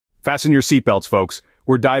Fasten your seatbelts, folks.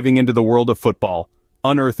 We're diving into the world of football,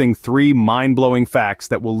 unearthing 3 mind-blowing facts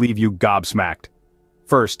that will leave you gobsmacked.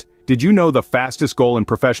 First, did you know the fastest goal in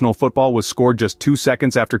professional football was scored just 2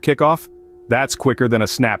 seconds after kickoff? That's quicker than a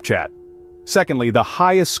Snapchat. Secondly, the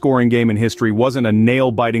highest scoring game in history wasn't a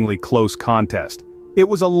nail-bitingly close contest. It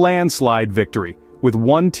was a landslide victory, with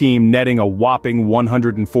one team netting a whopping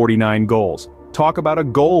 149 goals. Talk about a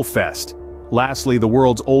goal fest. Lastly, the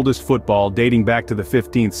world's oldest football, dating back to the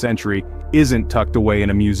 15th century, isn't tucked away in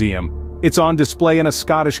a museum. It's on display in a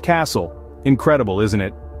Scottish castle. Incredible, isn't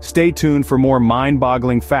it? Stay tuned for more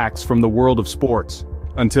mind-boggling facts from the world of sports.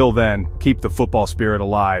 Until then, keep the football spirit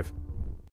alive.